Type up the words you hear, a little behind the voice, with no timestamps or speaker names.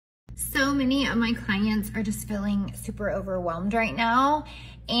So many of my clients are just feeling super overwhelmed right now.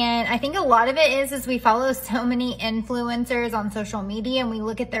 And I think a lot of it is we follow so many influencers on social media and we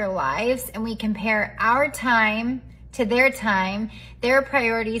look at their lives and we compare our time to their time, their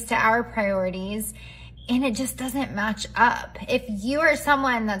priorities to our priorities, and it just doesn't match up. If you are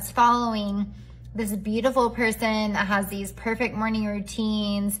someone that's following this beautiful person that has these perfect morning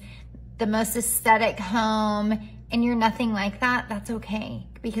routines, the most aesthetic home, and you're nothing like that, that's okay,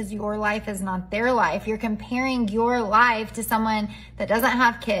 because your life is not their life. You're comparing your life to someone that doesn't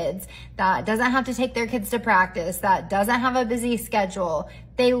have kids, that doesn't have to take their kids to practice, that doesn't have a busy schedule.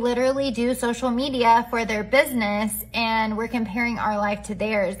 They literally do social media for their business, and we're comparing our life to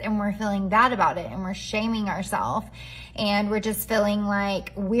theirs, and we're feeling bad about it, and we're shaming ourselves, and we're just feeling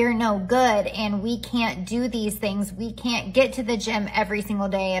like we're no good and we can't do these things. We can't get to the gym every single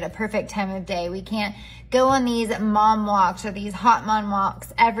day at a perfect time of day. We can't go on these mom walks or these hot mom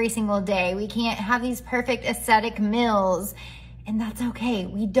walks every single day. We can't have these perfect aesthetic meals. And that's okay.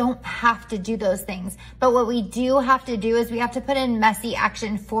 We don't have to do those things. But what we do have to do is we have to put in messy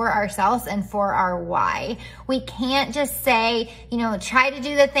action for ourselves and for our why. We can't just say, try to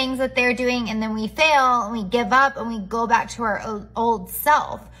do the things that they're doing and then we fail and we give up and we go back to our old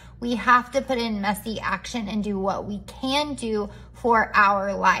self. We have to put in messy action and do what we can do for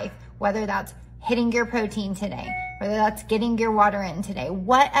our life, whether that's hitting your protein today, whether that's getting your water in today,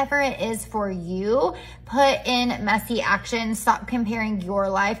 whatever it is for you, put in messy action. Stop comparing your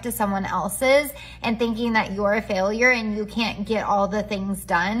life to someone else's and thinking that you're a failure and you can't get all the things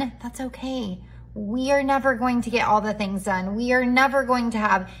done. That's okay. We are never going to get all the things done. We are never going to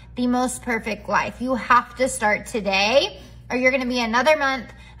have the most perfect life. You have to start today, or you're going to be another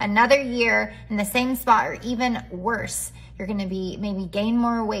month, another year in the same spot, or even worse. You're going to be maybe gain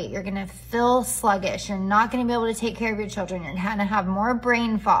more weight. You're going to feel sluggish. You're not going to be able to take care of your children. You're going to have more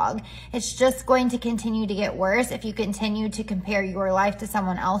brain fog. It's just going to continue to get worse if you continue to compare your life to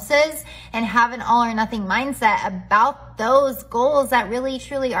someone else's and have an all or nothing mindset about those goals that really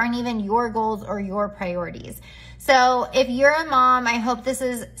truly aren't even your goals or your priorities. So if you're a mom, I hope this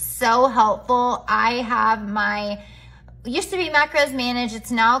is so helpful. I have my used to be Macros Manage.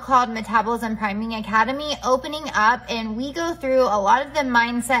 It's now called Metabolism Priming Academy, opening up, and we go through a lot of the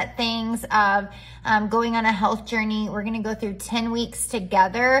mindset things of going on a health journey. We're going to go through 10 weeks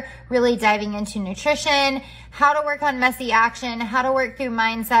together, really diving into nutrition, how to work on messy action, how to work through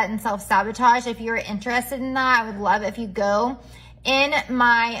mindset and self-sabotage. If you're interested in that, I would love if you go in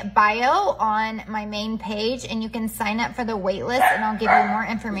my bio on my main page and you can sign up for the wait list and I'll give you more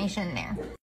information there.